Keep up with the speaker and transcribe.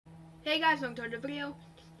Hey guys, welcome to another video.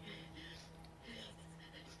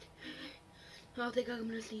 Oh, thank God I'm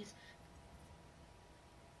gonna sneeze.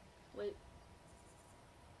 Wait.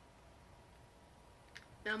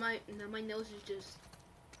 Now my nose is just.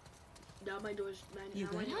 Now my nose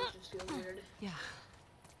just feels weird. Yeah.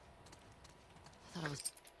 I thought I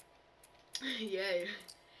was. Yay.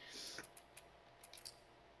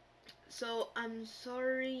 So I'm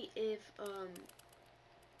sorry if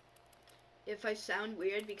I sound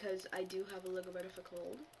weird because I do have a little bit of a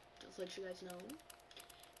cold. Just let you guys know.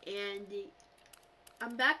 And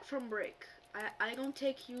I'm back from break. I don't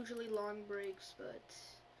take usually long breaks, but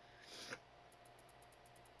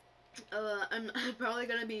I'm probably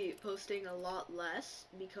gonna be posting a lot less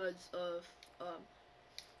um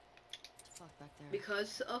Fuck back there.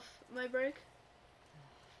 because of my break.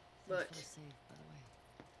 Thanks But for the save, by the way.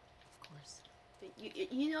 Of course.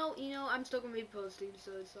 you know, I'm still gonna be posting,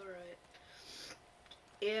 so it's all right.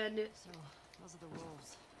 And So those are the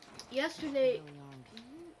wolves. yesterday, Really armed.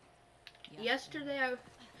 Yeah, yesterday I. you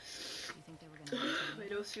think they were gonna hurt My you?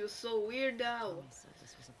 nose feels so weird now. Tommy said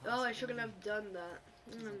this was a Oh, I possibility. shouldn't have done that.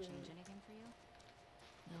 Does that change anything for you?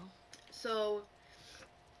 No. So,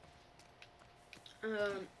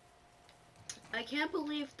 um, I can't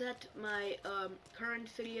believe that my current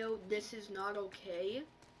video, this is not okay.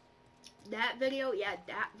 That video, yeah,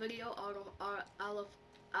 that video out of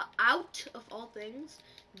all things,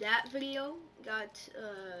 that video got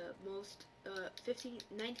most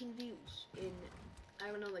 19 views in, I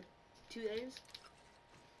don't know, like 2 days.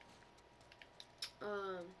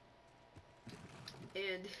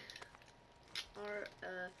 And our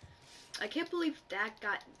I can't believe that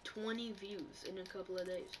got 20 views in a couple of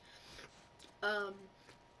days.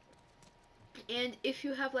 And if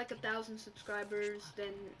you have like 1,000 subscribers,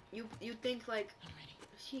 then you think like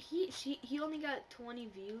he only got 20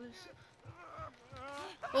 views.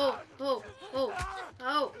 Oh,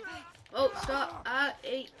 stop.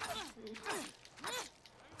 Hey.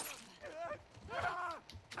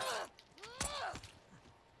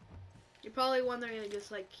 You're probably wondering,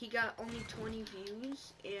 just like, he got only 20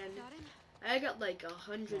 views, and I got like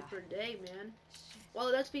 100 per day, man.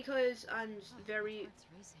 Well, that's because I'm very.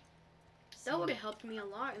 That would have helped me a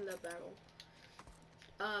lot in that battle.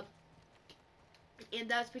 And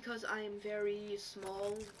that's because I am very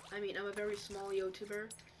small. I mean, I'm a very small YouTuber,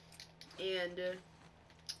 and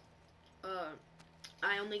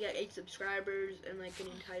I only got 8 subscribers in like an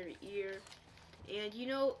entire year. And you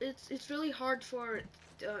know, it's really hard to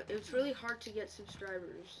get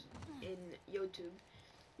subscribers in YouTube.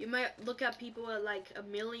 You might look at people at like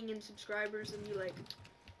 1,000,000 subscribers and be like,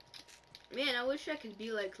 man, I wish I could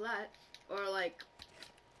be like that. Or like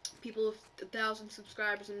people with 1,000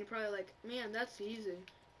 subscribers and you're probably like, man, that's easy.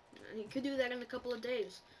 And you could do that in a couple of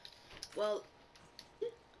days. Well,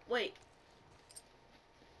 wait.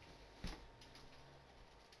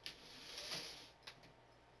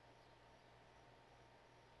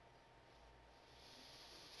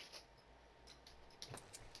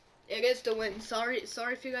 It is the win. Sorry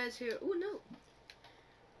if you guys hear. Oh no.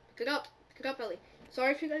 Pick it up, Ellie.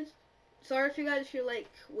 Sorry if you guys hear like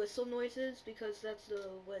whistle noises because that's the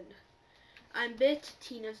wind. I'm bit.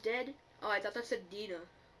 Tina's dead. Oh, I thought that said Dina.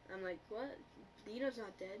 I'm like, what? Dina's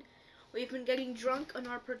not dead. We've been getting drunk on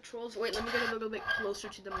our patrols. Wait, let me get a little bit closer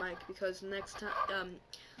to the mic because next time,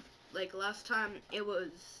 like last time, it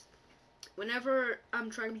was. Whenever I'm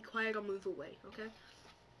trying to be quiet, I'll move away. Okay.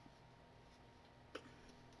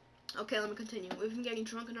 Okay, let me continue. We've been getting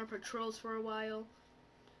drunk on our patrols for a while.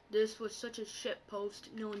 This was such a shit post.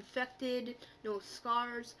 No infected, no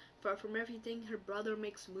scars. Far from everything, her brother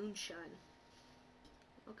makes moonshine.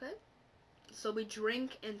 Okay? So we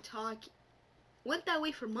drink and talk. Went that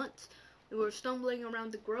way for months. We were stumbling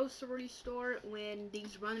around the grocery store when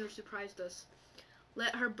these runners surprised us.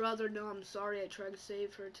 Let her brother know I'm sorry. I tried to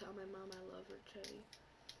save her. Tell my mom I love her, Teddy.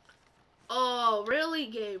 Oh, really,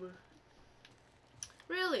 gamer?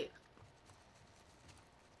 Really?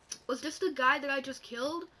 Was this the guy that I just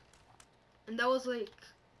killed? And that was like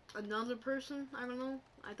another person? I don't know.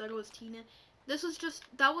 I thought it was Tina. That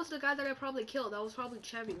was the guy that I probably killed. That was probably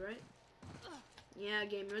Chevy, right? Yeah,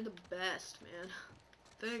 game, you're the best, man.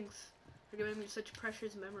 Thanks for giving me such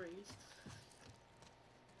precious memories.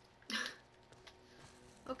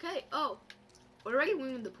 Okay, oh. We already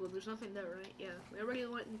went in the pool. There's nothing there, right? Yeah, we already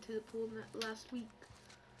went into the pool last week.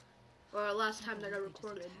 Or last time that I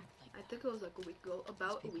recorded. I think it was like a week ago.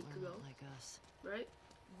 About a week ago. Like us. Right?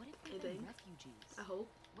 What if they were refugees? I hope.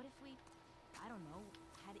 What if we, I don't know,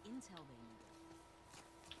 had intel they needed?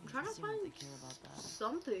 I'm trying to find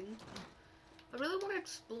something. I really want to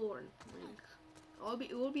explore. Like,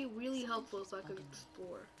 it would be really helpful if I could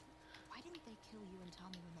explore. kill you and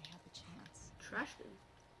Tommy when they had the chance? Trash bin.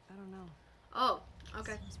 I don't know. Oh,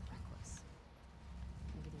 okay. Seems reckless.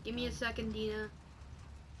 Maybe they're Give me a done. second, Dina.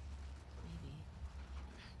 Maybe.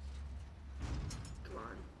 Come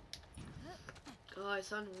on. Oh, I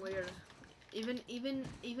sound weird. Even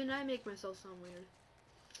I make myself sound weird.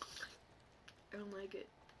 I don't like it.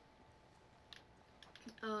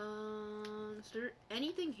 Is there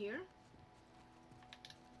anything here?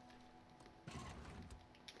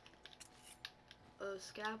 A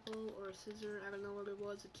scalpel or a scissor? I don't know what it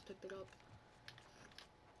was. I just picked it up.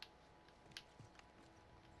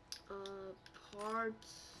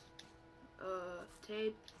 Parts,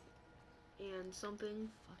 tape, and something.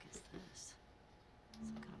 Fuck is this?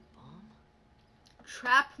 Some kind of bomb?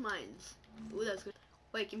 Trap mines. Ooh, that's good.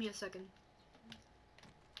 Wait, give me a second.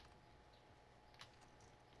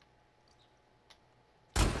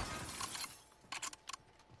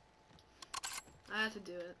 I have to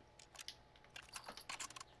do it.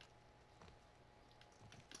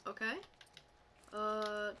 Okay.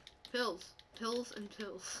 Pills. Pills and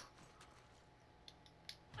pills.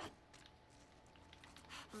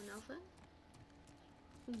 Oh, nothing?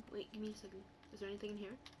 Ooh, wait, give me a second. Is there anything in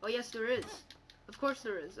here? Oh, yes, there is. Of course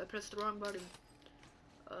there is. I pressed the wrong button.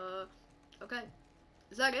 Okay.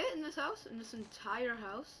 Is that it in this house? In this entire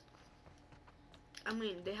house? I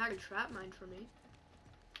mean, they had a trap mine for me.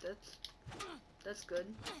 That's good.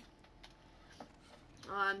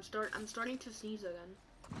 I'm starting to sneeze again.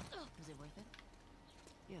 Is it worth it?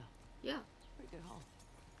 Yeah. Yeah. Pretty good haul.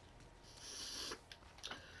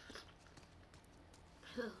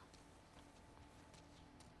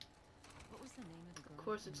 What was the name of the girl? Of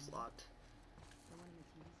course it's locked. The one in the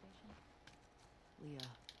TV station?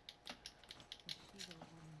 Leah. Was she the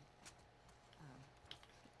one...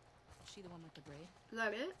 Was she the one with the braid? Is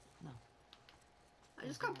that it? No. I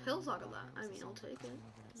just got pills out of that. I mean, I'll take it.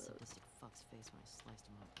 Over that sadistic fuck's face when I sliced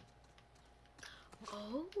him up.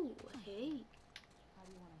 Oh, hey. How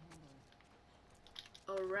do you want to handle it?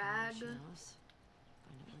 A rag. She knows.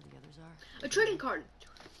 Find out where the others are. A trading card.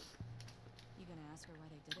 You gonna ask her why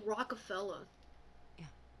they did it? Rockefeller. Yeah.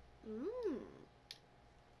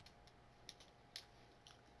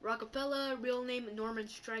 Rockefeller, real name Norman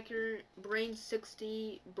Stryker, brain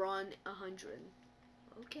 60, brawn 100.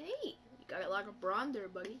 Okay, you got a lot of brawn there,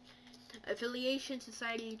 buddy. Affiliation,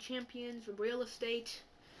 Society of Champions, real estate,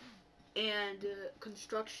 and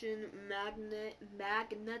construction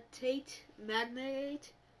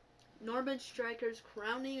magnate. Norman Stryker's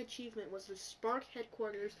crowning achievement was the Spark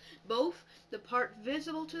headquarters, both the part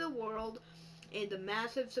visible to the world and the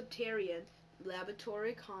massive subterranean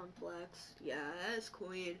laboratory complex. Yes,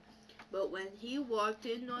 Queen. But when he walked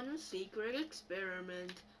in on a secret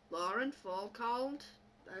experiment, Lauren Falcalt,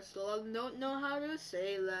 I still don't know how to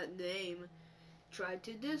say that name, tried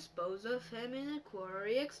to dispose of him in a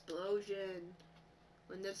quarry explosion.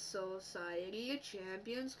 When the Society of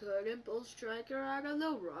Champions couldn't pull Stryker out of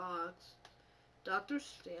the rocks, Dr.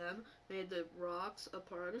 Stam made the rocks a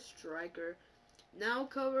part of Stryker, now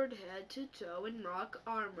covered head to toe in rock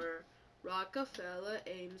armor. Rockefeller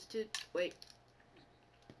aims to... Wait.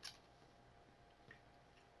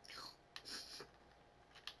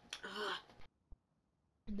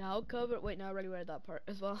 Now covered... Wait, now I already read that part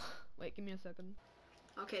as well. Wait, give me a second.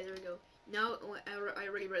 Okay, there we go. Now, I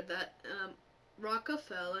already read that.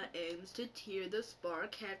 Rockefeller aims to tear the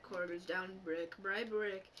Spark headquarters down brick by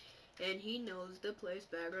brick, and he knows the place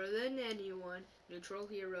better than anyone. Neutral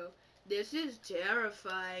hero. This is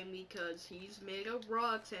terrifying because he's made of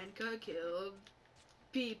rocks and could kill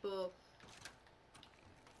people.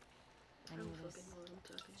 Any I don't of this fucking know what I'm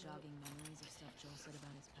talking about. jogging memories of stuff Joel said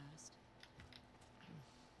about his past?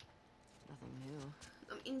 Nothing new.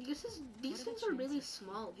 I mean, these What are things the are really chances?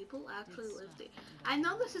 small. People actually Did live stuff there. that you I don't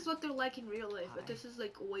know know this is what they're like in real life, but Hi. this is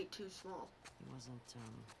like way too small. He wasn't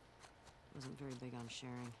very big on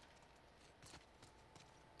sharing.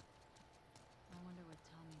 I wonder what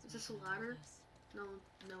Tommy's Is this a making out of ladder? this.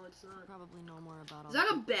 No, it's not. Probably know more about all Is that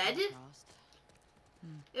the a people bed? he crossed.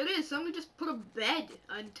 It is. Somebody just put a bed,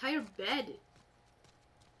 an entire bed.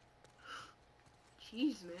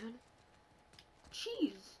 Jeez, man.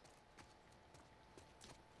 Cheese.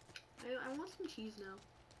 I want some cheese now.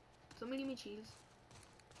 Somebody give me cheese.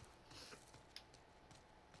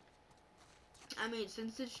 I mean,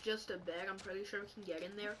 since it's just a bag, I'm pretty sure we can get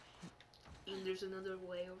in there. And there's another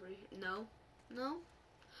way over here. No? No?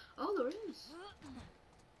 Oh, there is.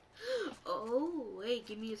 Oh, wait,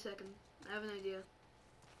 give me a second. I have an idea.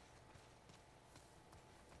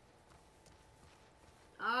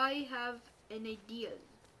 I have an idea.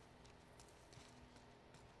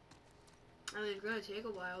 I mean, it's gonna take a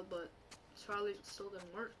while, but It's probably still gonna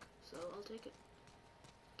work, so I'll take it.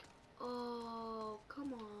 Oh,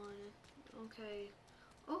 come on. Okay.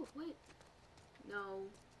 Oh, wait. No.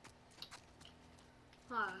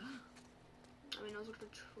 Ah. I mean, I was gonna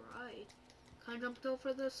try. Can I jump though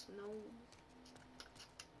for this? No.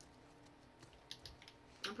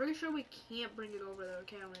 I'm pretty sure we can't bring it over there,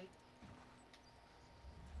 can we?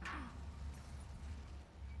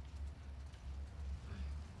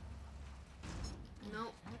 No.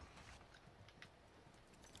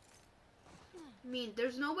 I mean,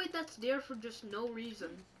 there's no way that's there for just no reason,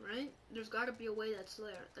 right? There's gotta be a way that's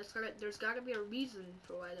there. There's gotta be a reason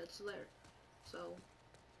for why that's there. So,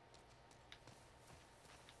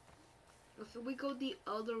 if we go the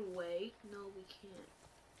other way, no, we can't.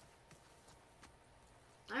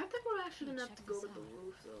 I don't think we're actually gonna have to go to the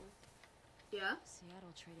roof, though. Yeah?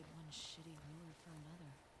 Seattle traded one shitty ruler for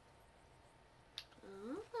another.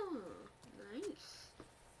 Oh, nice.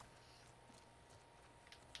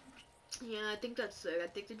 Yeah, I think that's it. I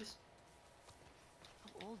think they just,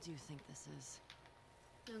 How old do you think this is?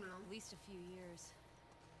 I don't know. At least a few years.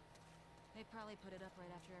 They probably put it up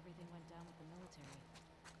right after everything went down with the military.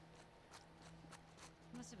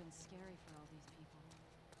 Must have been scary for all these people.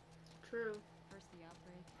 True. First the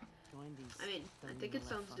outbreak. Join these. I mean, I think it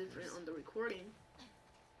sounds different fuckers. on the recording.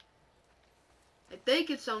 I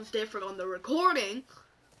think it sounds different on the recording.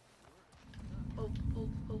 Oh, oh,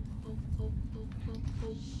 oh, oh, oh, oh, oh,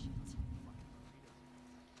 oh. Shit.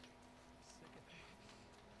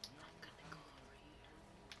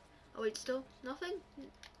 Oh wait, still nothing?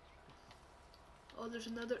 Oh,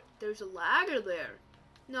 there's a ladder there.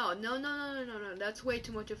 No, no, no, no, no, no, no. That's way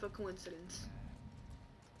too much of a coincidence.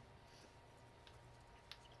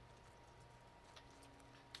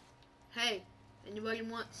 Hey, anybody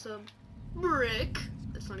want some brick?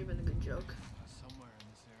 That's not even a good joke. Somewhere in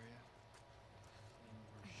this area. And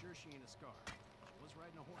we're sure she ain't a scar. She was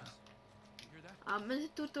riding a horse. You hear that? I'm gonna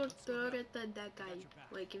torture that guy.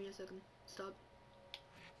 Wait, give me a second. Stop.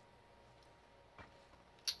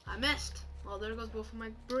 I missed. Well, there goes both of my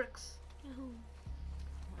bricks. Yahoo.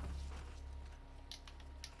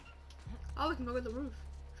 Oh, we can go to the roof.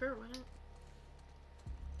 Sure, why not?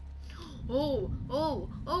 Oh, oh,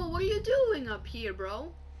 oh, what are you doing up here,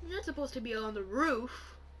 bro? You're not supposed to be on the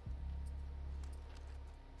roof.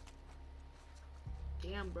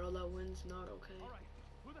 Damn, bro, that wind's not okay. All right.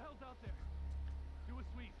 Who the hell's out there? Do a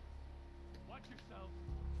sweep. Watch yourself.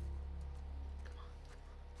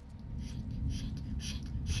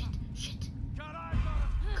 Shit. Got eyes on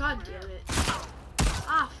him. God damn it.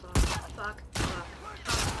 Ah, fuck.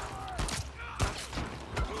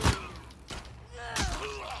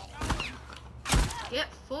 Get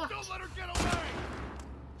fucked. Don't let her get away.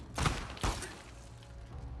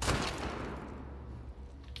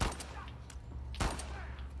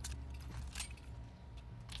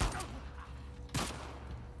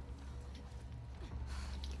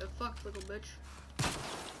 Get fucked, little bitch.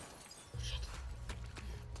 Shit.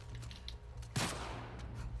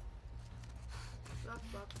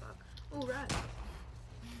 Fuck. Oh, rat.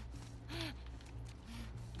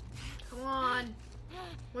 Come on.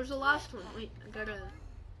 Where's the last one? Wait, I gotta...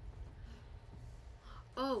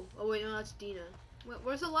 Oh wait, no, that's Dina.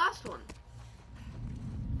 Where's the last one?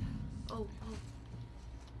 Oh.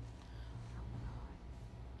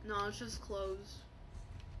 No, it's just clothes.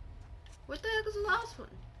 What the heck is the last one?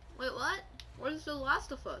 Wait, what? Where's the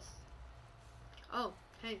Last of Us? Oh,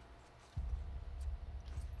 hey.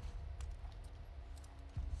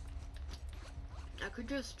 I could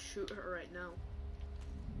just shoot her right now.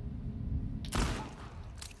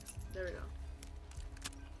 There we go.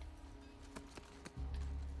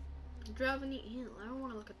 Do you have any? I don't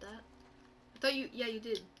want to look at that. I thought you. Yeah, you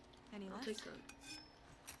did. Any I'll left? take that.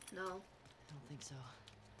 No, I don't think so.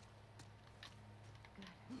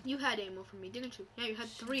 you had ammo for me, didn't you? Yeah, you had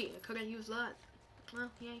 3. I couldn't use that. Well,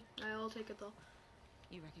 yay. I'll take it though.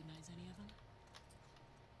 You recognize any of them?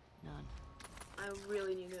 None. I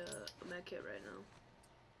really need a med kit right now.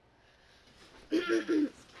 This crazy is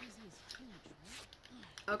huge,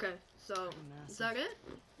 right? Okay, so is that it?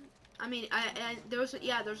 I mean, there's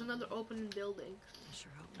another open building. I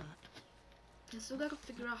sure hope not. I still gotta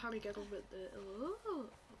figure out how to get over the. Oh,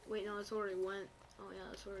 wait, no, that's where we went. Oh yeah,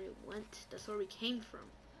 that's where we went. That's where we came from.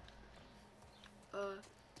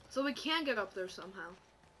 So we can get up there somehow.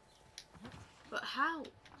 But how?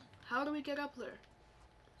 How do we get up there?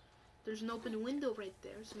 There's an open window right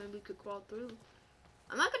there, so maybe we could crawl through.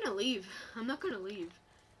 I'm not gonna leave. I'm not gonna leave.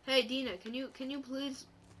 Hey, Dina, can you please,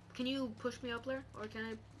 can you push me up there, or can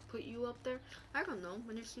I put you up there? I don't know.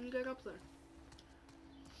 I just need to get up there.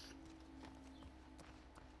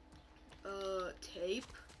 Tape.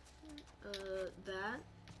 That.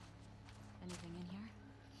 Anything in here?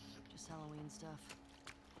 Just Halloween stuff.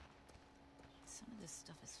 Some of this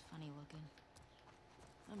stuff is funny looking.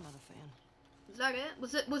 I'm not a fan. Is that it?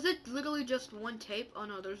 Was it literally just one tape? Oh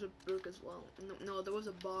no, there's a book as well. No, there was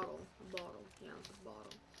a bottle. A bottle. Yeah, it was a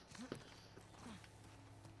bottle.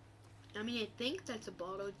 I mean, I think that's a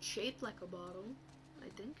bottle. It's shaped like a bottle. I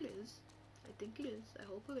think it is. I think it is. I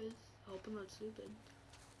hope it is. I hope I'm not stupid.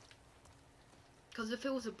 Because if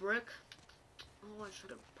it was a brick... Oh, I should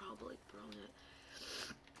have probably thrown it.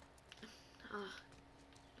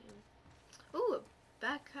 Ooh, a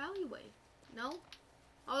back alleyway. No?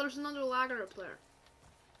 Oh, there's another ladder up there.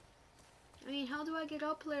 I mean, how do I get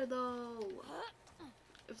up there, though?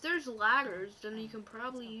 If there's ladders, then you can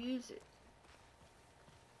probably use it.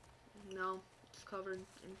 No, it's covered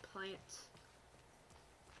in plants.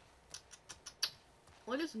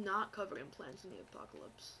 What is not covered in plants in the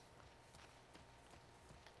apocalypse?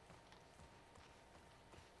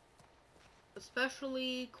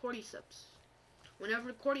 Especially cordyceps.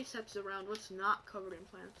 Whenever cordyceps is around, what's not covered in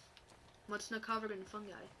plants? What's not covered in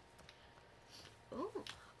fungi? Oh.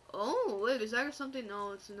 Oh, wait, is that something?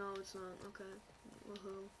 No, it's not. Okay.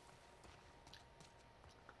 Woohoo.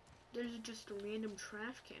 There's just a random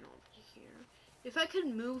trash can over here. If I could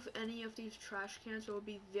move any of these trash cans, it would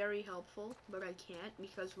be very helpful, but I can't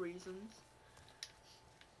because reasons.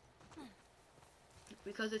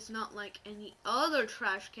 Because it's not like any other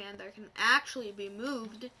trash can that can actually be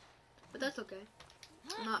moved. But that's okay.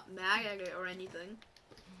 I'm not mad at it or anything.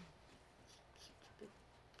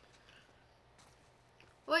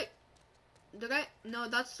 Wait. The guy... No,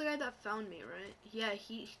 that's the guy that found me, right? Yeah,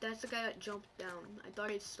 that's the guy that jumped down. I thought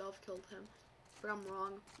I self-killed him. But I'm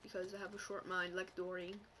wrong, because I have a short mind, like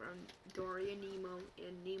Dory, from Dory and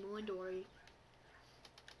Nemo and Dory.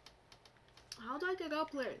 How do I get up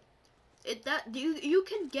there? You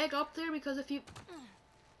can get up there because if you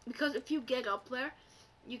get up there,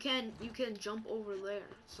 you can jump over there.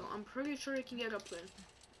 So I'm pretty sure you can get up there.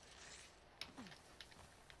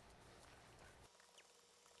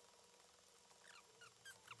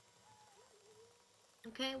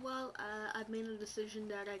 Okay, well, I've made a decision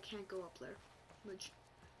that I can't go up there, which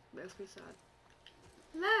makes me sad.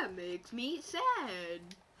 That makes me sad.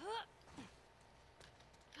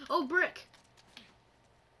 Oh, brick.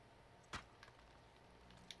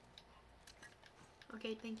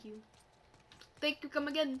 Okay, thank you. Thank you, come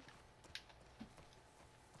again.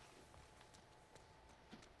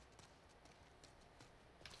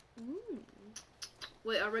 Ooh.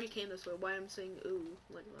 Wait, I already came this way. Why I'm saying ooh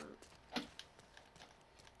like that?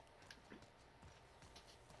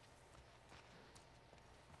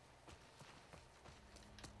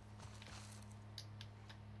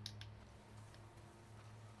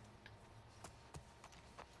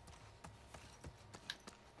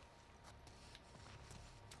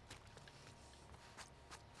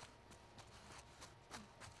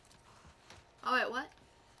 Oh wait, what?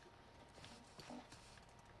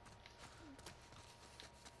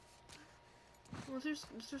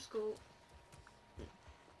 Let's just go.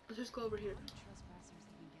 Let's just go over here.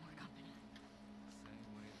 More company. Same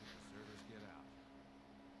way the deserters get out.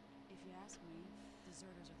 If you ask me,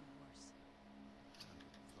 deserters are the worst.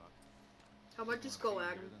 Fuck. How about just go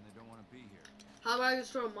at them? Then they don't want to be here. How about I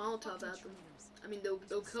just throw a Molotov at them? I mean,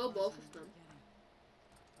 they'll kill both of them,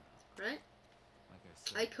 right? Like I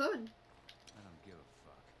said, I could. I don't give a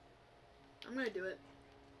fuck. I'm gonna do it.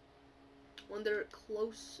 When they're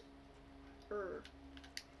closer.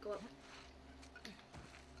 Go up.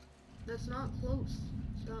 That's not close.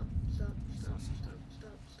 Stop.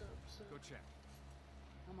 Go check.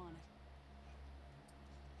 I'm on it.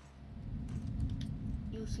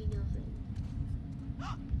 You see nothing.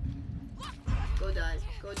 Go die.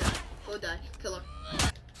 Kill her.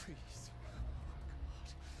 Please. Oh God.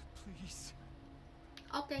 Please.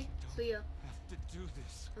 Okay, see ya. Have to do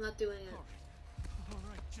this. I'm not doing it. All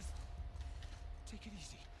right. Just take it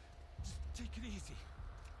easy. Just take it easy.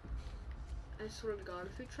 I swear to God,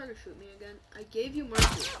 if you try to shoot me again, I gave you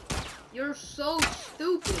mercy. You're so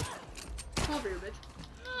stupid. Come over here, bitch.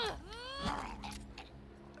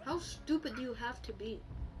 How stupid do you have to be?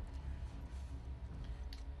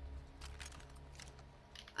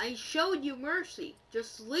 I showed you mercy.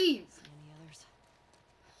 Just leave. See any others?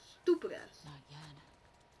 Stupid ass. Not yet.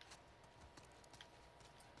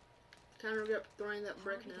 Kind of regret throwing that How are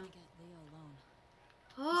brick we now. gonna get Leah alone?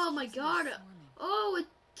 Oh my These kids are God. swarming. Oh, it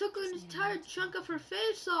took an entire chunk of her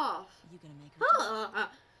face off. You gonna make her talk? Huh.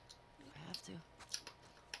 I have to.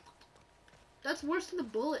 That's worse than the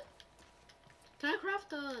bullet. Can I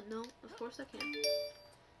craft a... No, of course I can.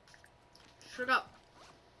 Shut up.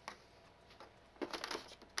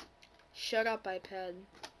 Shut up, iPad.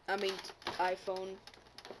 I mean, iPhone.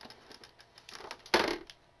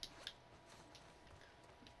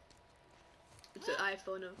 It's an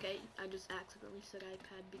iPhone, okay? I just accidentally said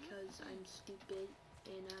iPad because I'm stupid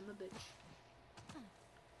and I'm a bitch.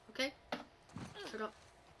 Okay? Shut up.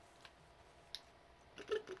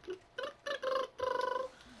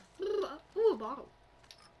 Ooh, a bottle.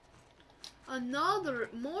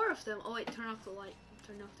 More of them. Oh wait, turn off the light.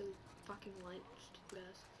 Turn off the fucking light, stupid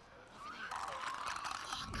ass.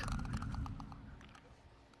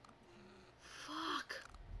 Fuck.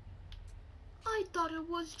 I thought it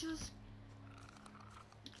was just...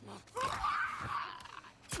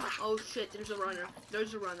 Oh shit, there's a runner.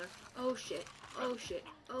 There's a runner. Oh shit. Oh shit.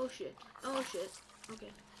 Oh shit. Oh shit.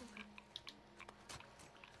 Okay. Okay.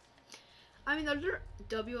 I mean, are there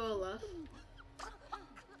WLF?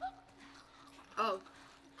 Oh.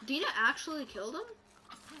 Dina actually killed him?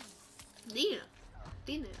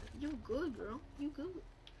 Dina, you good, girl. You good.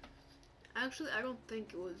 Actually, I don't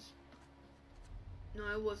think it was... No,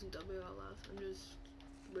 it wasn't WLF. I'm just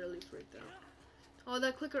really freaked out. Oh,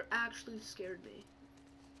 that clicker actually scared me.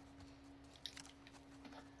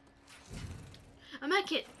 A med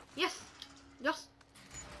kit! Yes! Yes!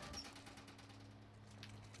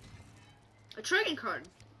 A trading card!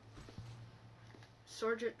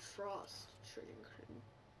 Sergeant Frost trading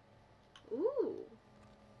card. Ooh!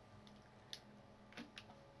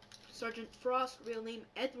 Sergeant Frost, real name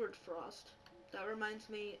Edward Frost. That reminds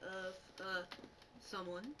me of,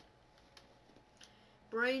 someone.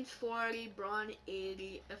 Brains 40, Brawn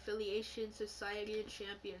 80, Affiliation Society of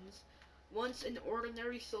Champions. Once an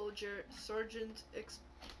ordinary soldier, Sergeant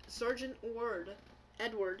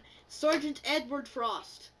Edward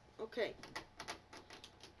Frost. Okay.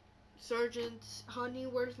 Sergeant, honey,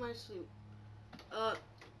 where's my suit?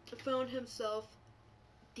 Found himself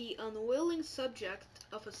the unwilling subject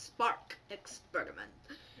of a spark experiment,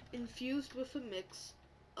 infused with a mix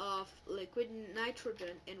of liquid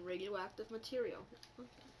nitrogen and radioactive material.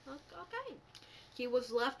 Okay. He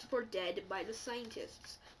was left for dead by the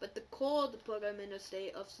scientists, but the cold put him in a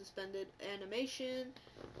state of suspended animation.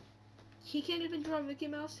 He can't even draw Mickey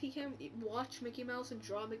Mouse. He can't watch Mickey Mouse and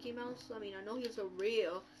draw Mickey Mouse. I mean, I know he's a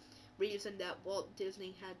real reason that Walt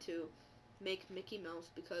Disney had to make Mickey Mouse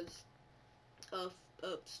because of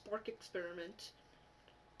a spark experiment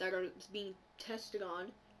that are being tested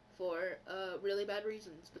on for really bad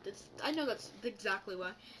reasons. But this, I know that's exactly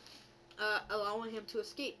why. Allowing him to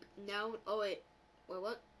escape. Now, oh wait,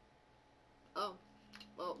 what? Oh,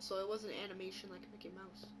 well, so it wasn't animation like Mickey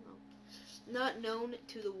Mouse. No. Not known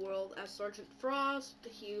to the world as Sergeant Frost,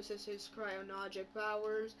 he uses his cryogenic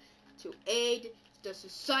powers to aid the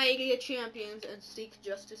Society of Champions and seek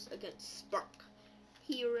justice against Spark.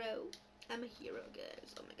 Hero. I'm a hero,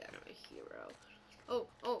 guys. Oh my god, I'm a hero. Oh,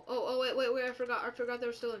 wait, I forgot they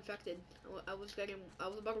were still infected. I was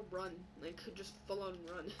about to run. Like, just full on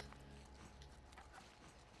run.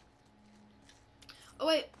 Oh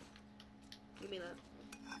wait. Give me that.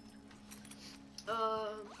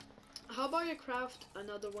 How about I craft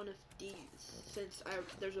another one of these? Since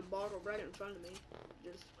there's a bottle right in front of me.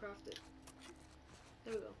 Just craft it.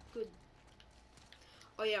 There we go. Good.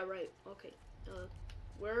 Oh yeah, right. Okay.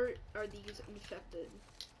 Where are these infected?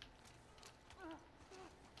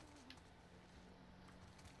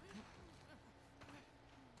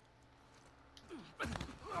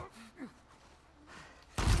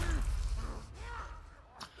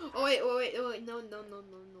 Oh wait, no.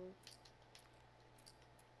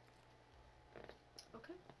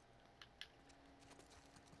 Okay.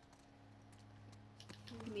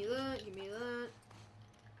 Give me that.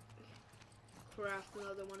 Craft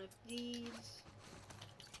another one of these.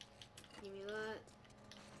 Give me that.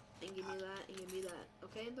 And give me that, and give me that.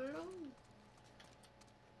 Okay, there we go.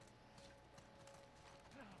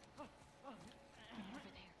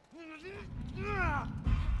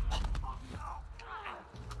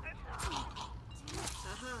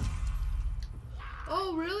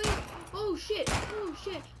 Oh, really? Oh, shit. Oh,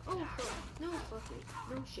 shit. Oh, fuck. No, fuck it.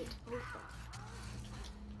 No shit. Oh, fuck.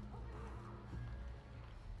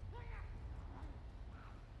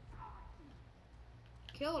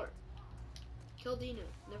 Kill her. Kill Dina.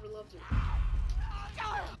 Never loved her.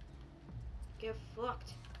 Get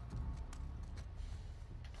fucked.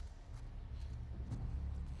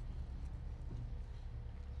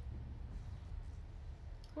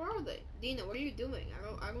 Where are they? Dina, what are you doing?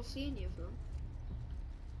 I don't see any of them.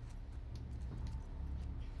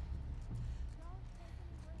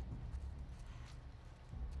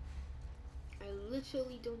 I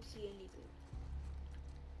literally don't see anything.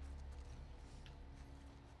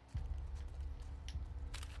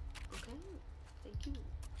 Okay, thank you.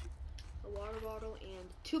 bottle and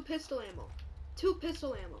 2 pistol ammo. 2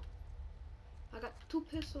 pistol ammo. I got 2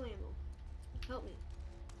 pistol ammo. Help me.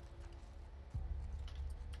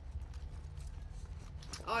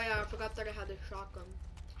 Oh yeah, I forgot that I had a shotgun.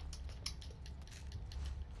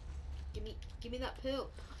 Give me that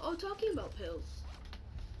pill. Oh, talking about pills.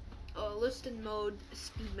 Listed mode,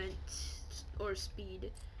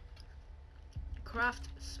 speed. Craft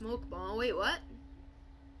smoke bomb. Wait, what?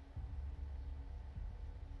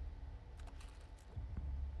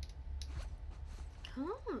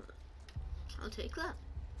 Huh. I'll take that.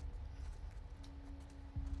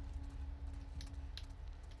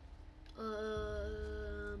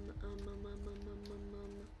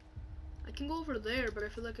 I can go over there, but I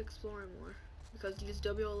feel like exploring more because these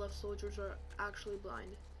WLF soldiers are actually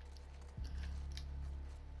blind.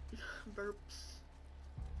 Burps.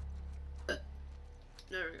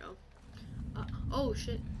 There we go. Oh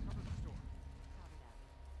shit.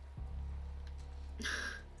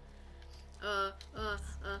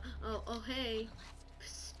 Oh hey.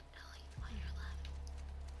 Psst, Ellie, on your left.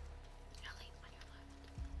 Ellie, on your left.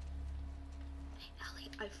 Hey Ellie,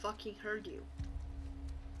 I fucking heard you.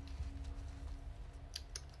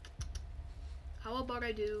 How about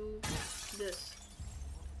I do this?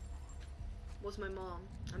 Was my mom.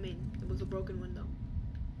 I mean, it was a broken window.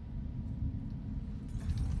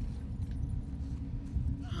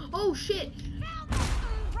 Oh shit!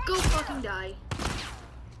 Go fucking die.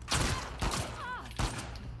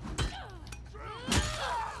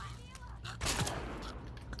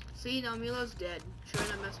 See, now Mila's dead. Sure,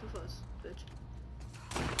 not mess with us, bitch.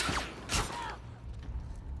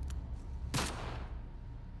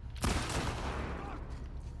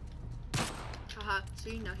 Haha,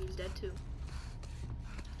 see, now he's dead too.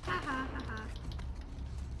 Haha, haha.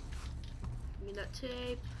 Give me that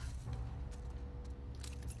tape.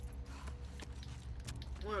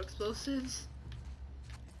 More explosives.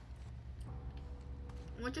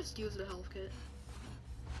 I might just use the health kit.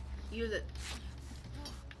 Use it.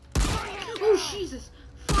 Oh, Jesus!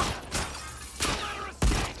 Fuck!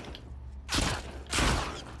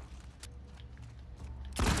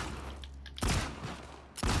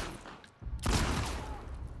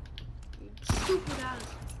 You stupid ass.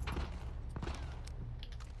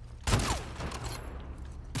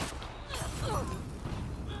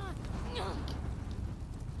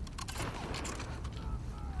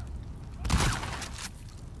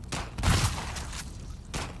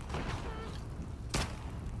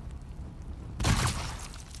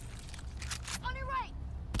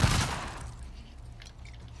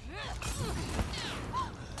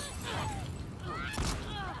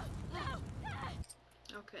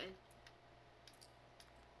 Okay.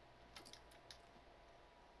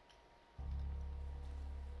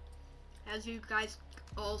 As you guys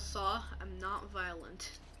all saw, I'm not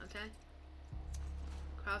violent, okay?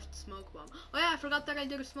 Craft smoke bomb. Oh yeah, I forgot that I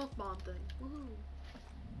did a smoke bomb thing. Woohoo.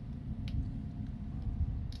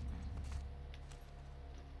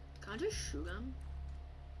 Can I just shoot him?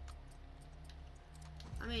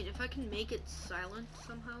 I mean, if I can make it silent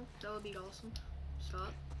somehow, that would be awesome.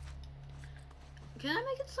 Stop. Can I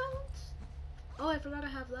make it silent? Oh, I forgot I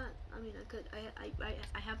have that. I mean, I could.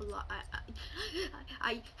 I have a lot.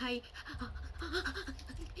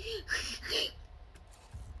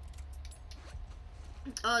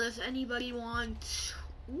 Does anybody want?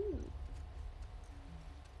 Ooh.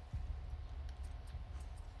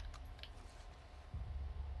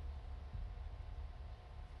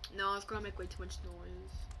 No, it's gonna make way too much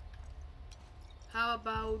noise. How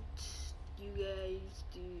about you guys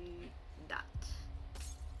do that?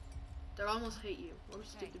 They almost hate you. What a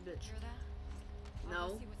stupid bitch. Hear that? No. I'll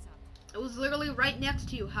see what's up. It was literally right next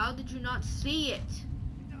to you. How did you not see it?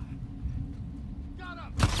 Got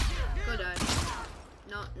him. Go die.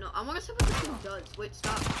 No, no. I want to see what this thing does. Wait,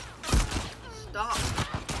 stop. Stop.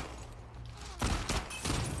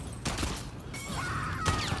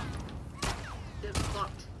 Get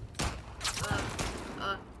fucked.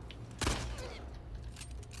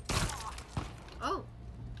 Oh.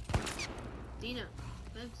 Dina.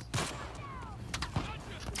 Thanks.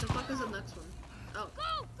 What the fuck is the next one? Oh.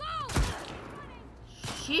 Go, go!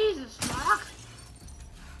 Jesus, fuck.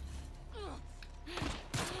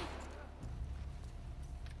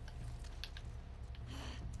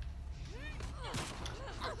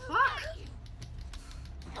 Fuck.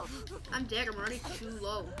 I'm dead. I'm already too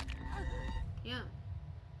low. Yeah.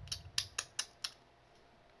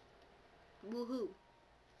 Woohoo.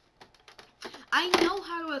 I know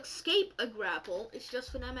how to escape a grapple. It's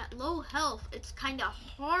just when I'm at low health, it's kind of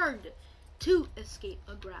hard to escape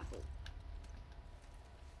a grapple.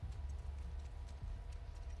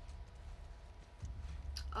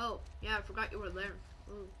 Oh, yeah, I forgot you were there.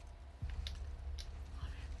 Ooh.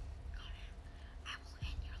 I will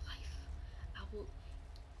end your life. I will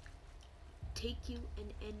take you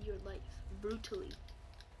and end your life brutally.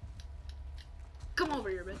 Come over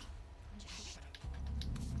here, bitch.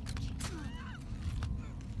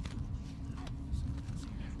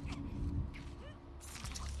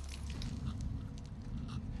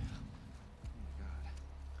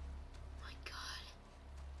 My God.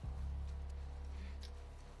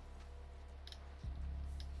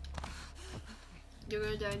 You're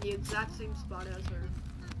gonna die in the exact same spot as her.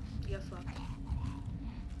 Get fucked.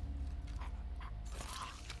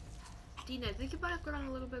 Dina, I think you might have gotten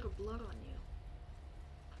a little bit of blood on you.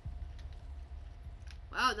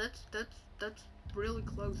 Wow, that's really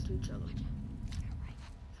close to each other.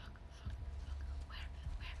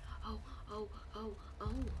 Oh, oh, oh,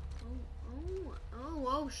 oh, oh,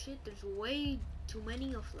 oh, shit, there's way too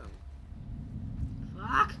many of them.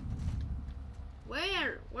 Fuck!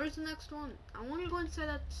 Where? Where's the next one? I want to go inside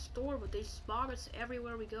that store, but they spot us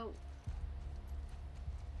everywhere we go.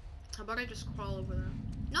 How about I just crawl over there?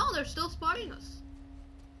 No, they're still spotting us.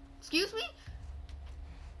 Excuse me?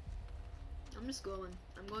 I'm just going.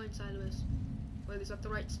 I'm going inside of this. Wait, is that the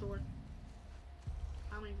right store?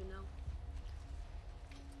 I don't even know.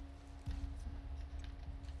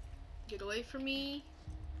 Get away from me.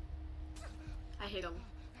 I hit him.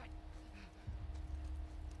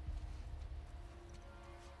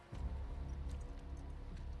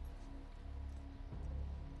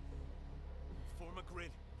 Form a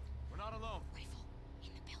grid. We're not alone. Rifle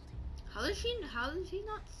in the building. How does he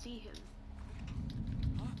not see him?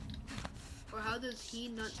 Or how does he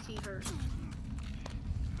not see her?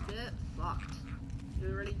 Get fucked.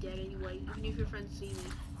 You're already dead anyway, even if your friends see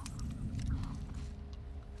me.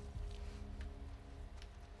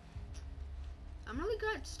 I'm really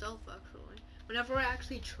good at stealth, actually. Whenever I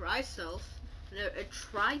actually try stealth, and I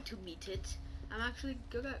try to meet it, I'm actually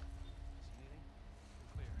good at.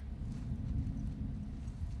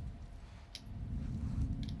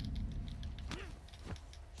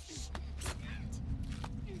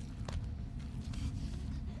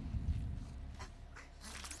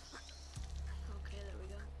 Okay, there we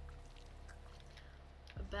go.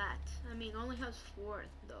 A bat. I mean, only has 4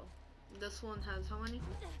 though. This one has how many?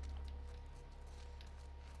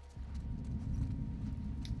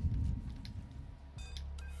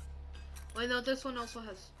 Wait, no, this one also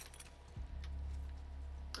has.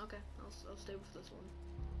 Okay, I'll stay with this one.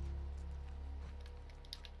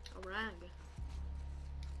 A rag.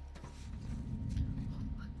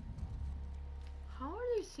 How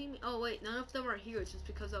are they seeing me? Oh wait, none of them are here. It's just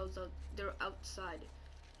because they're outside.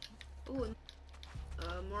 Ooh, and,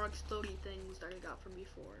 more explodey things that I got from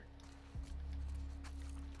before.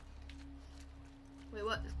 Wait,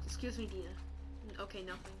 what? Excuse me, Dina. Okay,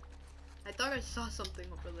 nothing. I thought I saw something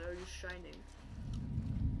over there just shining.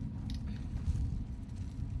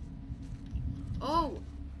 Oh!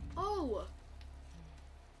 Oh!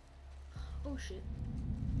 Oh shit.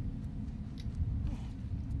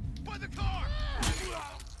 By the car!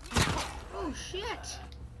 Oh shit!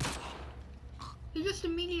 He just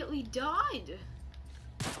immediately died!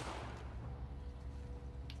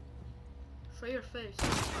 For your face.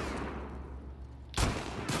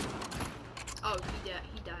 Oh, he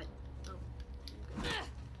died. Oh. Okay.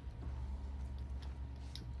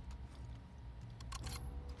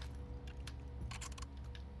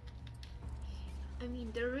 I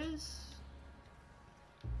mean, there is.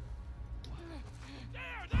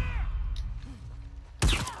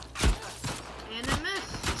 And I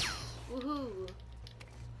missed! Woohoo!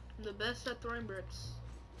 I'm the best at throwing bricks.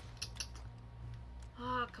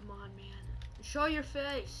 Ah, come on, man. Show your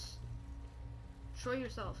face! Show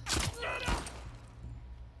yourself.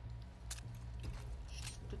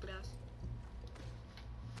 Stupid ass.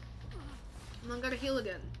 I'm not gonna heal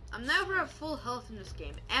again. I'm never at full health in this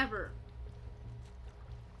game. Ever.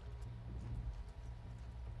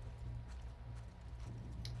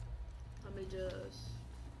 Let me just...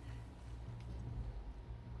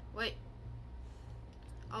 Wait.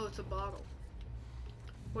 Oh, it's a bottle.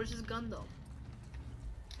 Where's his gun, though?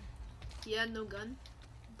 He had no gun?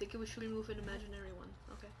 I think we should remove an imaginary one.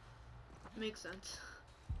 Okay. Makes sense.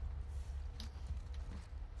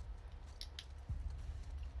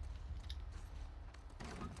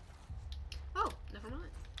 Oh, never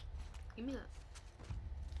mind. Give me that.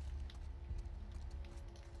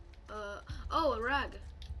 Oh, a rag.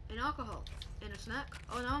 And alcohol. And a snack.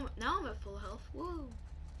 Oh, now I'm at full health. Woo.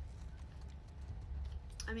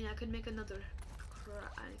 I mean, I could make another...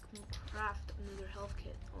 I can craft another health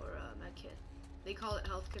kit. Or med kit. They call it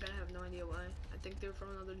health kit. I have no idea why. I think they're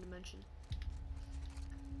from another dimension.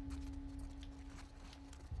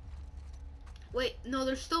 Wait, no,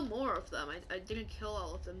 there's still more of them. I didn't kill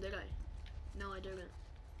all of them, did I? No, I didn't.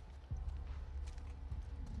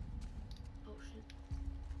 Oh, shit.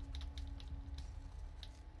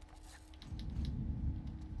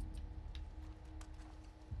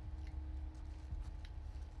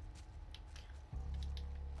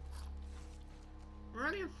 We're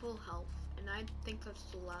already at full health, and I think that's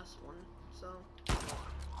the last one, so...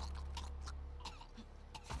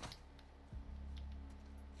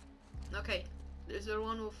 Okay, is there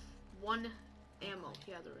one with one ammo?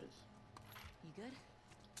 Yeah, there is. You good?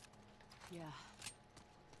 Yeah.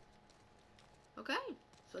 Okay,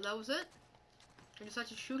 so that was it. I just had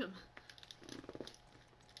to shoot him.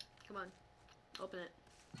 Come on, open it.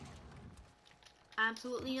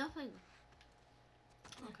 Absolutely nothing.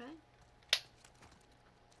 Okay.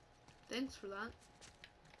 Thanks for that.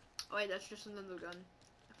 Oh wait, that's just another gun.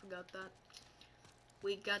 I forgot that.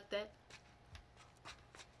 We got that.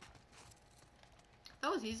 That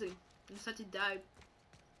was easy. You just had to die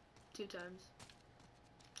 2 times.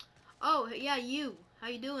 Oh, yeah, you. How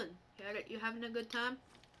you doing? You having a good time?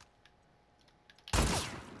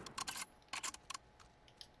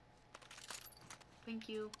 Thank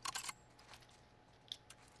you.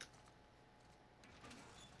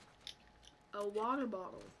 A water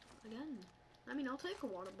bottle. Again. I mean, I'll take a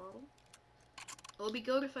water bottle. It'll be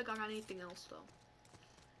good if I got anything else, though.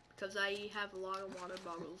 Because I have a lot of water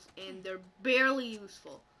bottles, and they're barely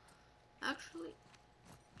useful. Actually,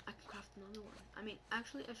 I can craft another one. I mean,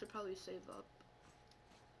 actually, I should probably save up.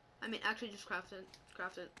 I mean, actually, just craft it.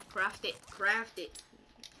 Craft it. Craft it. Craft it.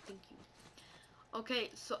 Thank you.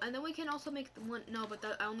 Okay, so, and then we can also make the one. No, but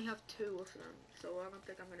I only have 2 of them, so I don't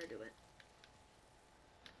think I'm gonna do it.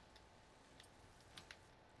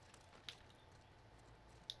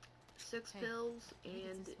 Six Hey, pills I think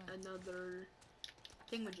it's and this one. another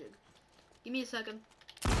thingamajig. Give me a second.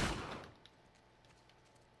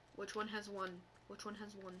 Which one has 1? Which one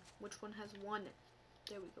has 1? Which one has 1?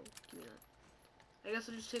 There we go. Give me that. I guess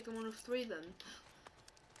I'll just take one of 3 then.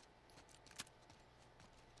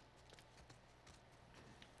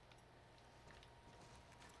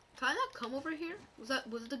 Can I not come over here? Was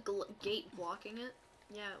the gate blocking it?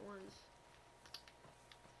 Yeah, it was.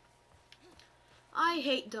 I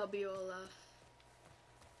hate WLF.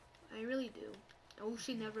 I really do. I wish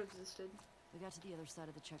she never existed. We got to the other side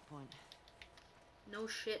of the checkpoint. No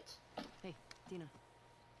shit. Hey, Dina.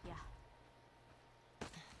 Yeah.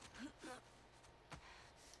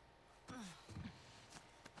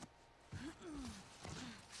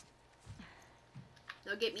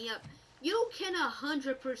 Now get me up. You can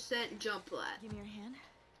 100% jump that. Give me your hand.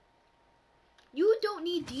 You don't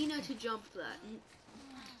need Dina to jump that.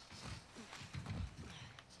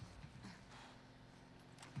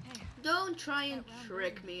 Hey, Don't try and That round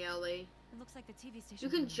trick building. me, Ellie. it looks like the TV station. You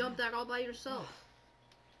can building. jump that all by yourself.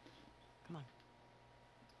 Come on.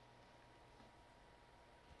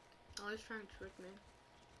 Always trying to trick me.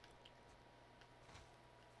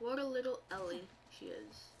 What a little Ellie she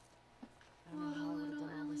is. I don't What know a how I would have little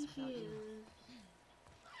done all Ellie this she without you. is.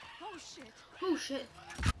 Oh shit! Oh shit.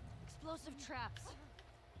 Explosive traps.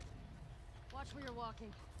 Watch where you're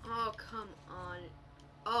walking. Oh, come on.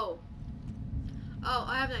 Oh. Oh,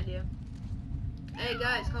 I have an idea. Hey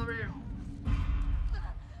guys, come over here.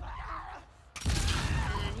 And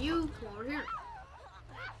then you come over here.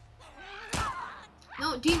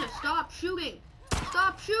 No, Dina, stop shooting!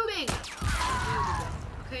 Stop shooting!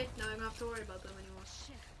 Okay, now I don't have to worry about them anymore.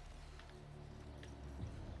 Shit.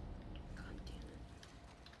 God damn it.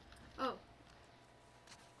 Oh.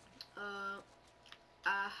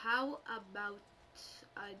 How about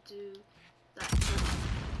I do that?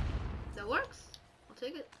 That works? I'll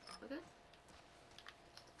take it. Okay.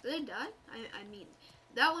 Did they die? I mean,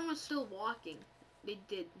 that one was still walking. They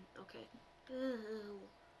did. Okay. Ew.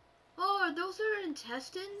 Oh, those are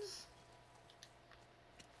intestines?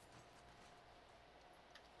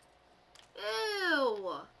 Ew.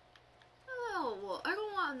 Ew. I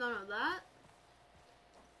don't want none of that.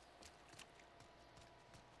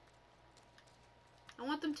 I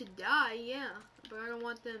want them to die, yeah. But I don't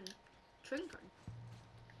want them trading card.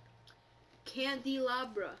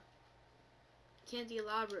 Candelabra.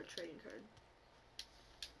 Candelabra trading card.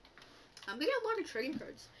 I'm getting a lot of trading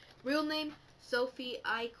cards. Real name, Sophie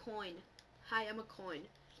I Coin. Hi, I'm a coin.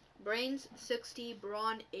 Brains, 60,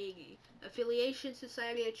 Brawn, 80. Affiliation,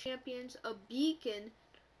 Society of Champions, a beacon.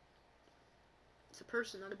 It's a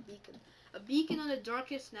person, not a beacon. A beacon on the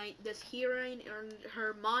darkest night, this heroine earned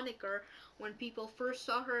her moniker when people first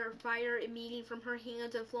saw her, fire emanating from her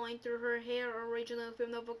hands and flowing through her hair, originally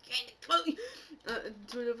from the volcanic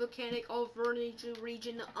Alverny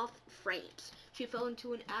region of France. She fell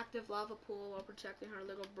into an active lava pool while protecting her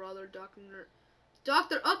little brother,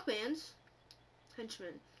 Dr. Uckman's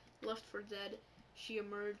henchman. Left for dead, she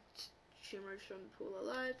emerged from the pool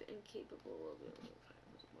alive and capable of wielding a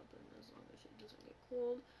weapon as long as she doesn't get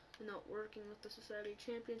cold. And not working with the Society of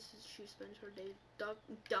Champions, she spends her days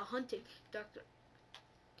hunting Dr.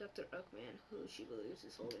 Uckman, who she believes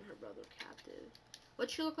is holding her brother captive.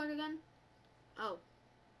 What'd she look like again? Oh.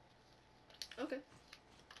 Okay.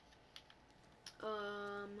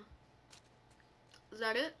 Is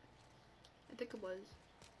that it? I think it was.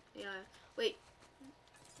 Yeah. Wait.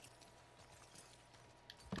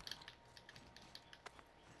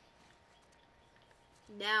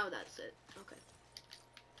 Now that's it. Okay.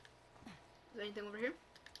 Is there anything over here?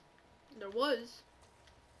 There was.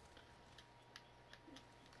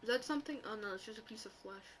 Is that something? Oh no, it's just a piece of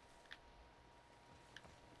flesh.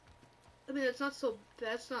 I mean, that's not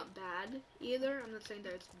bad either. I'm not saying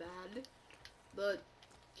that it's bad, but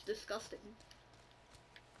it's disgusting.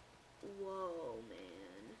 Whoa,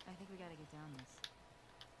 man. I think we gotta get down this.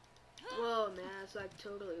 Whoa, man, it's like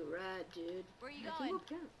totally rad, dude. Where are you I going?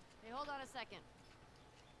 think, yeah. Hey, hold on a second.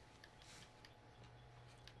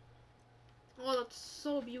 Oh, that's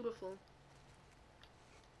so beautiful.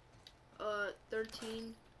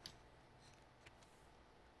 13.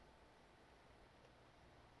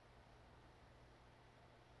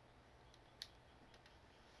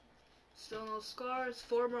 Still no scars.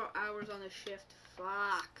 4 more hours on the shift.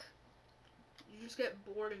 Fuck. You just get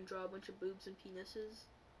bored and draw a bunch of boobs and penises.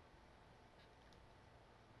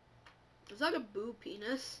 Is that a boob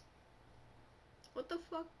penis? What the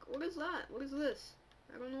fuck? What is that? What is this?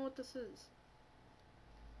 I don't know what this is.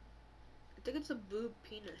 I think it's a boob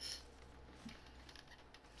penis.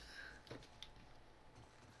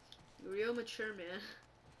 Real mature, man.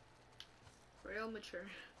 Real mature.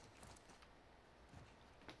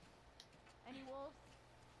 Any wolves?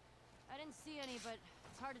 I didn't see any, but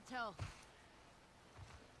it's hard to tell.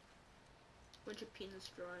 Bunch of penis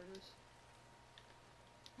drawings.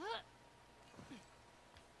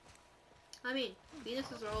 I mean,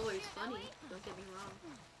 penises are always funny. Don't get me wrong.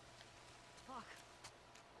 Fuck.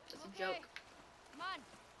 It's a Okay. joke. Come on.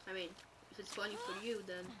 I mean, if it's funny for you,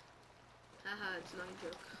 then haha, it's not a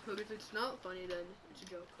joke. But if it's not funny, then it's a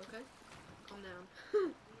joke. Okay? Calm down.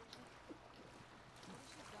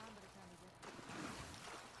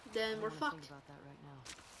 Then I we're don't wanna fucked. think about that right now.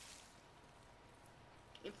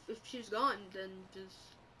 If she's gone, then just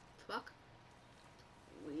fuck.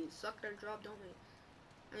 We suck at our job, don't we?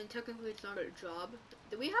 I mean, technically it's not our job.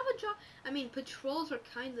 Do we have a job? I mean, patrols are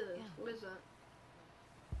kind of. Yeah. What is that?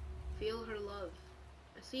 Feel her love.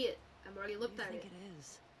 I see it. I've already looked What at do you it. think it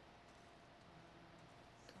is?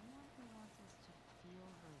 Someone who wants us to feel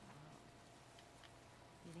her love.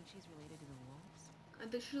 You think she's related to the wolves? I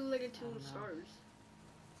think she's related I to don't know. stars.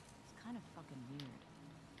 It's kind of fucking weird.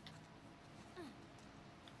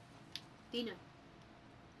 Dina.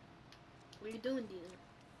 What are you doing, Dina?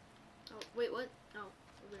 Oh, wait, what? Oh,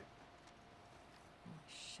 over there. Oh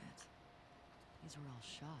shit. These were all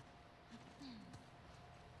shot.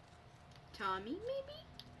 Tommy, maybe?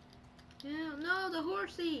 Yeah, no, the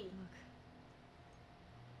horsey. Look.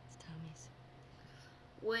 It's Tommy's.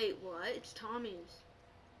 Wait, what? It's Tommy's.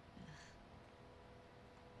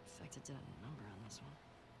 Affected to a number on this one.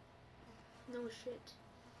 No shit.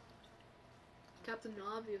 Captain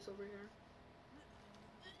Obvious over here.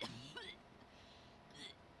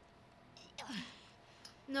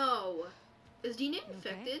 No. Is Dina You okay?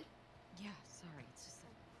 infected? Yeah, sorry. It's just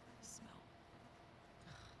the smell.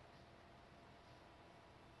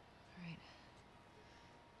 Alright.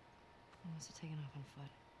 I must have taken off on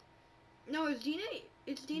foot. No, is Dina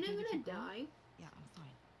Okay, gonna keep going? die? Yeah, I'm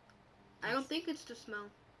fine. I don't think it's the smell.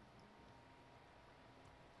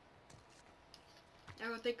 I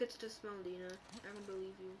don't think it's the smell, Dina. I don't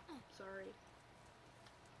believe you. Sorry.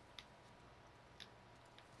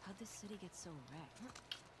 How'd this city get so wrecked?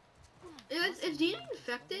 Is Dina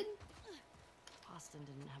infected? Austin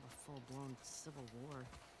didn't have a full-blown civil war.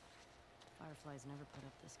 Fireflies never put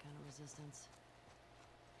up this kind of resistance.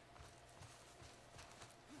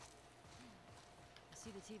 See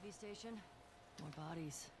the TV station? More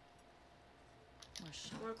bodies. More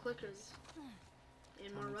shot More bodies. clickers.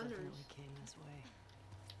 And more Tommy runners. definitely came this way.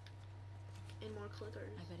 And more clickers.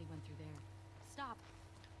 I bet he went through there. Stop.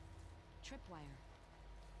 Tripwire.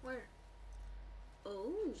 Where?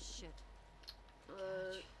 Oh. Shit.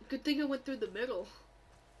 Good thing I went through the middle.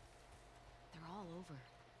 over.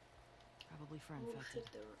 Probably for Oh infected.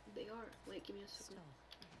 shit, they are. Wait, give me a second.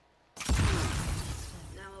 Skull.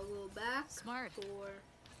 Now I'll go back Smart. for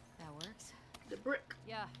That works. the brick.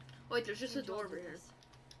 Yeah. Oh, wait, there's just a Seems door I'll over do here. this.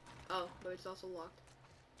 Oh, but it's also locked.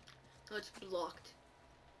 No, it's blocked.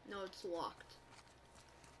 No, it's locked.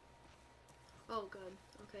 Oh god.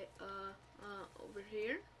 Okay, over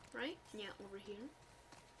here, right? Yeah, over here.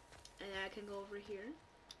 And I can go over here.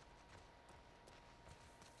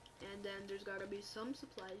 And then there's gotta be some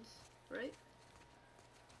supplies, right?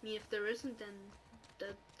 I mean, if there isn't, then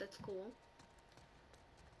that's cool.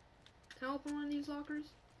 Can I open one of these lockers?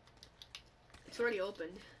 It's already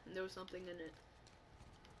opened, and there was something in it.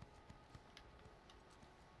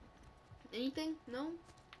 Anything? No?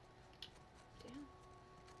 Damn.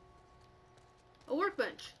 A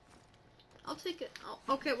workbench. I'll take it.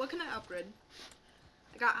 Okay, what can I upgrade?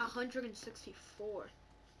 I got 164.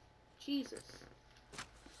 Jesus.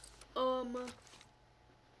 I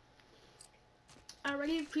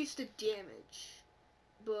already increased the damage.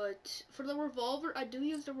 But for the revolver, I do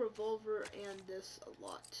use the revolver and this a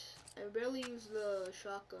lot. I barely use the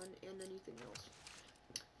shotgun and anything else.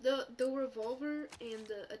 The revolver and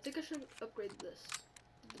I think I should upgrade this.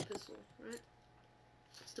 The pistol, right?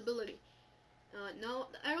 Stability. No,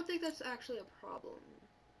 I don't think that's actually a problem.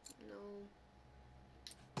 No.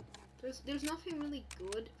 There's nothing really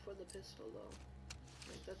good for the pistol though.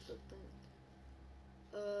 Like that's the thing.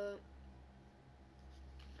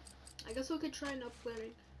 I guess we could try and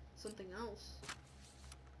upgrade something else.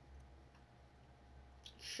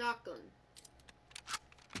 Shotgun.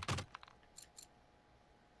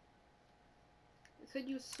 We could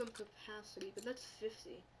use some capacity, but that's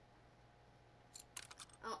 50.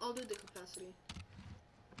 I'll do the capacity.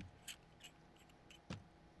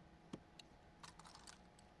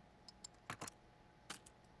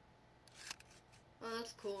 Oh,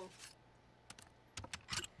 that's cool.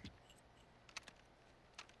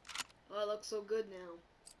 Oh, it looks so good now.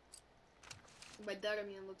 By that I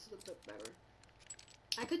mean it looks a little bit better.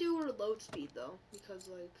 I could do reload speed though, because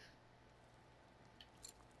like...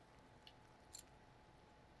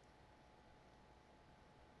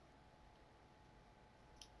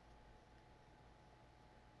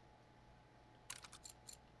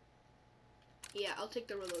 Yeah, I'll take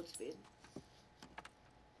the reload speed.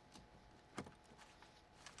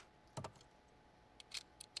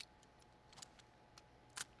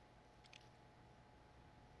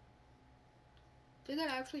 Did that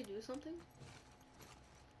actually do something?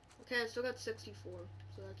 Okay, I still got 64,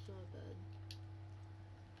 so that's not bad.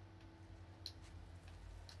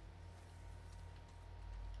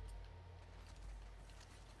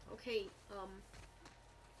 Okay,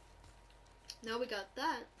 now we got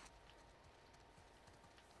that.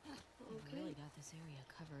 You Okay, really got this area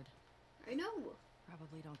covered. I know.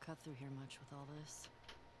 Probably don't cut through here much with all this.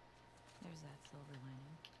 There's that silver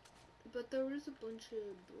lining. But there is a bunch of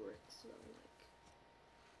bricks though, like...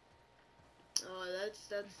 Oh,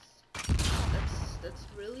 that's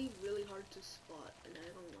really, really hard to spot, and I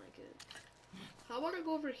don't like it. How about I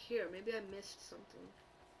go over here? Maybe I missed something.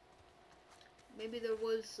 Maybe there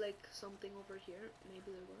was, like, something over here. Maybe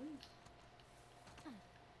there was.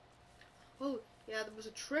 Oh, yeah, there was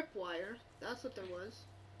a tripwire. That's what there was.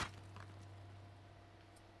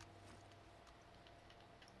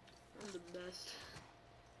 I'm the best.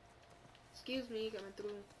 Excuse me, coming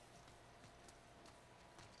through.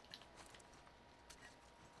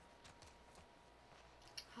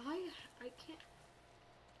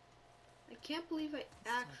 I can't believe I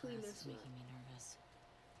actually This missed is that. making me nervous.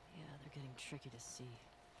 Yeah, they're getting tricky to see.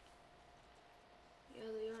 Yeah,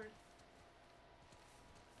 they are.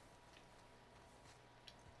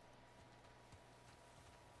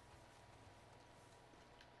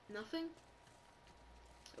 Nothing?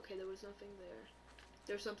 Okay, there was nothing there.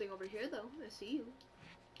 There's something over here, though. I see you.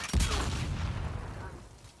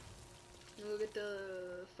 Look at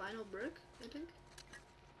the final brick, I think.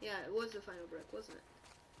 Yeah, it was the final brick, wasn't it?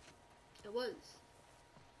 It was.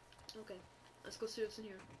 Okay, let's go see what's in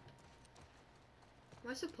here.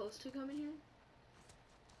 Am I supposed to come in here?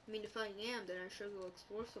 I mean, if I am, then I should go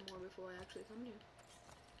explore some more before I actually come in here.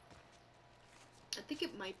 I think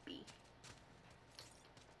it might be.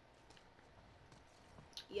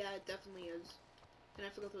 Yeah, it definitely is. And I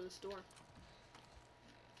have to go through this door.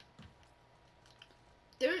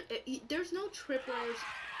 There's no tripwires.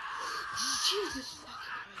 Jesus fucking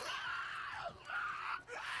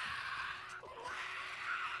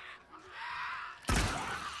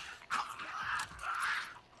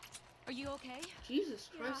Are you okay? Christ. Jesus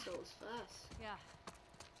Christ, Yeah. that was fast. Yeah.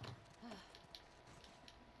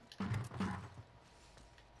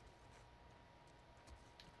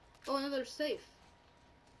 Oh, another safe.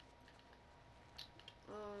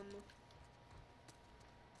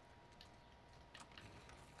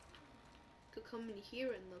 Could come in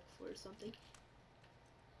here and look for something.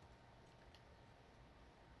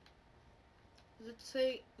 Does it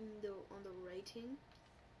say in the on the rating?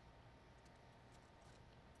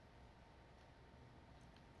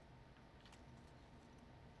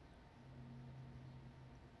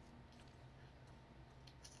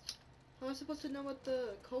 How am I supposed to know what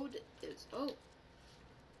the code is? Oh.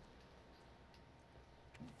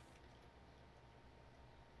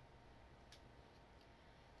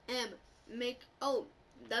 M.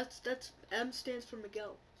 That's M stands for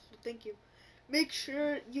Miguel. So thank you. Make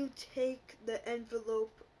sure you take the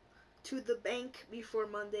envelope to the bank before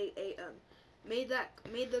Monday a.m. Made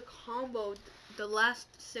the combo the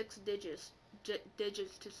last 6 digits to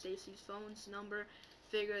Stacy's phone's number.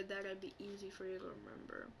 Figured that it'd be easy for you to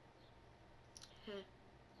remember. Heh.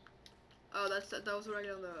 Oh, that was already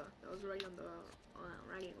on the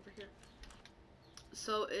writing over here.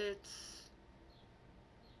 So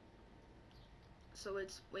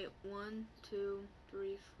it's wait 1, 2,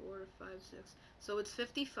 3, 4, 5, 6. So it's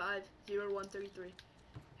 550133.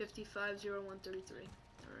 550133.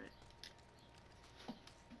 All right.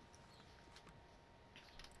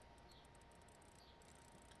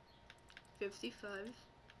 $55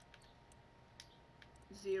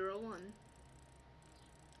 01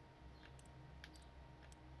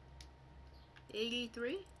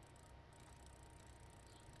 83.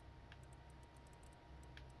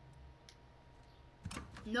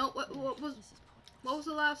 No, what was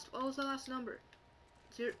the last number?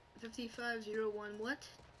 5501 what?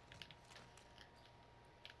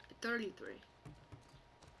 33.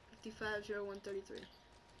 550133.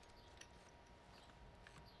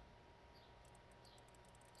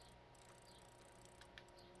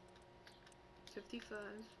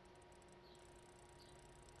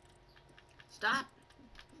 Stop.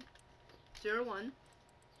 01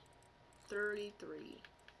 33.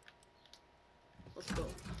 Let's go.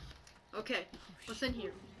 Okay, what's in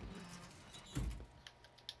here?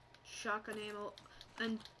 Shotgun ammo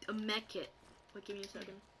and a med kit. Wait, give me a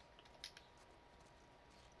second.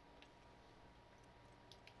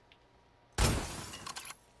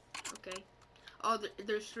 Okay. Oh,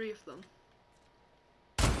 there's 3 of them.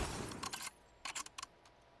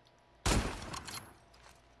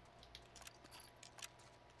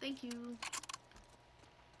 Thank you.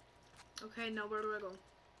 Okay, now where do I go?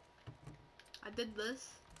 I did this.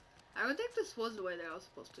 I don't think this was the way that I was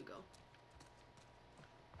supposed to go.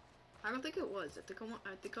 I don't think it was. I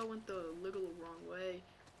think I went the little wrong way.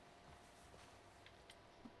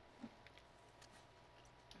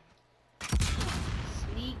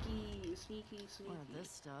 Sneaky. What is this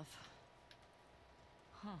stuff?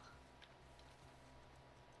 Huh.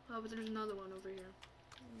 Oh, but there's another one over here.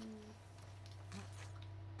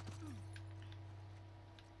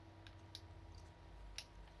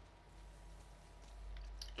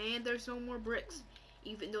 And there's no more bricks.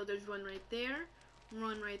 Even though there's one right there,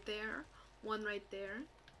 one right there, one right there,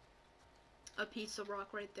 a piece of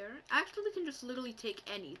rock right there. Actually, we can just literally take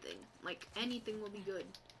anything. Like, anything will be good.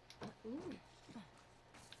 Ooh.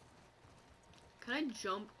 Can I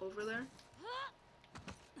jump over there?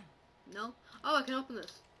 No? Oh, I can open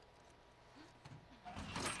this.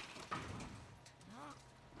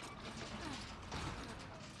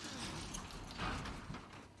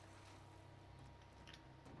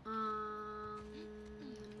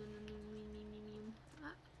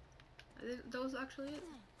 That was actually it.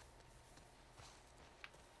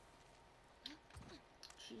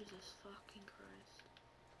 Jesus fucking Christ.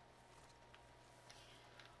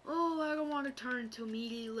 Oh, I don't want to turn into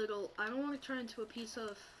meaty little. I don't want to turn into a piece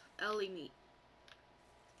of Ellie meat.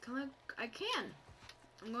 I can.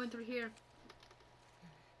 I'm going through here.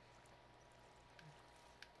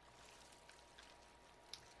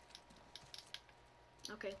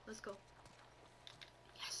 Okay, let's go.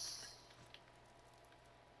 Yes.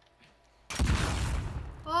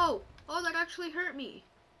 Oh, that actually hurt me.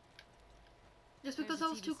 Just because I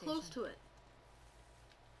was too close to it.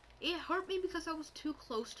 It hurt me because I was too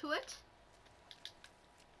close to it?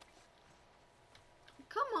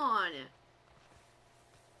 Come on.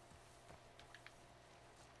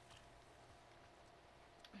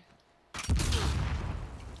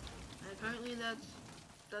 And apparently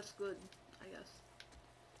that's good, I guess.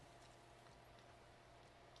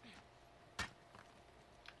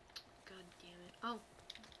 God damn it. Oh.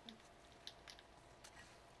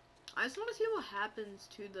 I just want to see what happens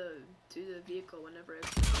to the vehicle whenever it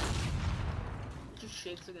just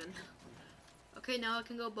shakes again. Okay, now I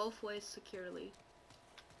can go both ways securely.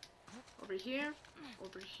 Over here,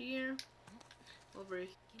 over here, over here.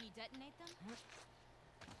 Can you detonate them?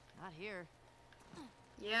 Not here.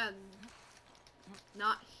 Yeah,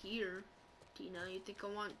 not here. Tina, you think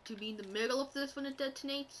I want to be in the middle of this when it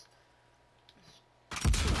detonates?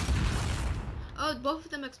 Oh, both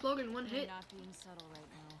of them exploded in one They're hit. not being subtle right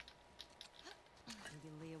now.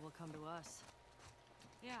 Maybe Leah will come to us.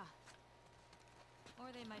 Yeah. Or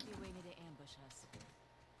they might be waiting to ambush us.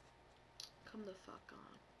 Come the fuck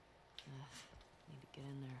on. Need to get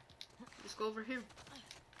in there. Just go over here.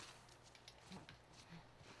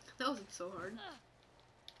 That wasn't so hard.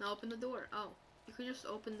 Now open the door. Oh, you could just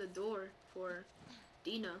open the door for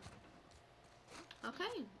Dina.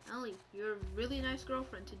 Okay, Ellie, you're a really nice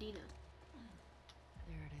girlfriend to Dina.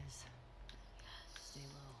 There it is. Stay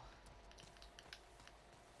low.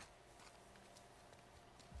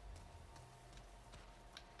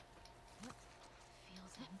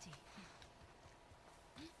 Feels empty.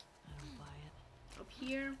 I don't buy it. Up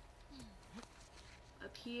here.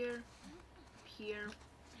 Up here. Up here.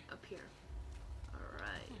 Up here.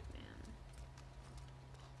 Alright, man.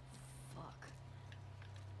 Fuck.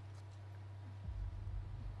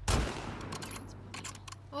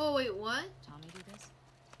 Oh, wait, what? Tommy do this?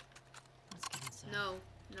 Let's get inside. No,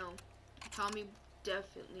 no. Tommy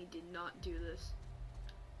definitely did not do this.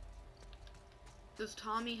 Does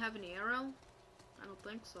Tommy have an arrow? I don't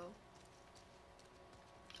think so.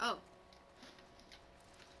 Oh.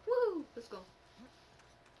 Woo! Let's go.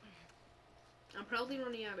 I'm probably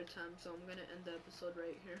running out of time, so I'm gonna end the episode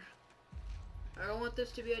right here. I don't want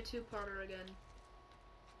this to be a two-parter again.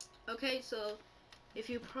 Okay, so if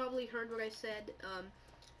you probably heard what I said,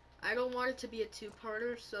 I don't want it to be a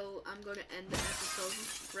two-parter, so I'm gonna end the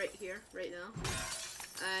episode right here, right now.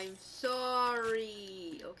 I'm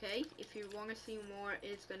sorry, okay? If you want to see more,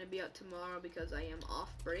 it's gonna be out tomorrow because I am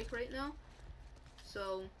off break right now.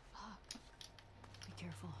 So, Be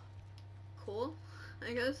careful. cool,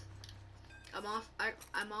 I guess. I'm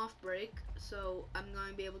off break, so I'm going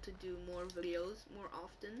to be able to do more videos more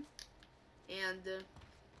often.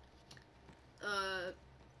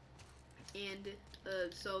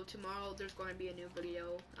 So tomorrow there's going to be a new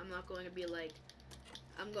video. I'm not going to be like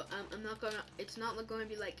it's not going to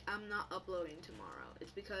be like I'm not uploading tomorrow.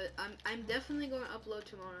 It's because I'm definitely going to upload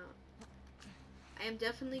tomorrow. I am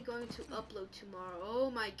definitely going to upload tomorrow.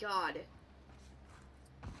 Oh my god.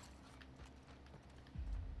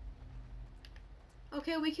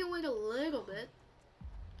 Okay, we can wait a little bit.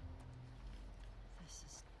 This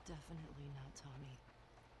is definitely not Tommy.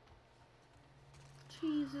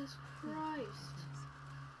 Jesus Christ.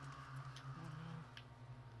 Oh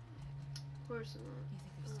Of course not. You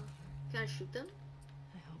think they're still here? Can I shoot them? no.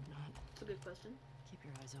 I hope not. That's a good question. Keep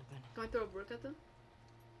your eyes open. Can I throw a brick at them?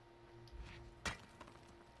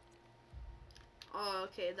 Oh,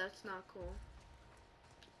 okay, that's not cool.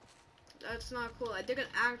 That's not cool. I didn't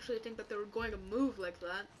actually think that they were going to move like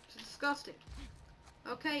that. It's disgusting.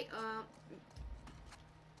 Okay,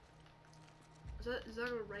 is that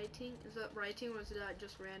a writing? Is that writing, or is that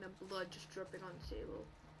just random blood just dripping on the table?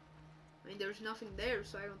 I mean, there's nothing there,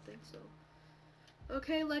 so I don't think so.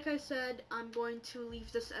 Okay, like I said, I'm going to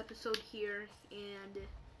leave this episode here, and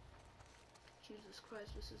Jesus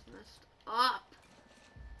Christ, this is messed up.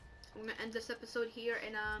 I'm gonna end this episode here,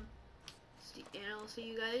 and I'll see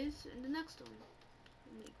you guys in the next one.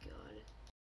 Oh my god.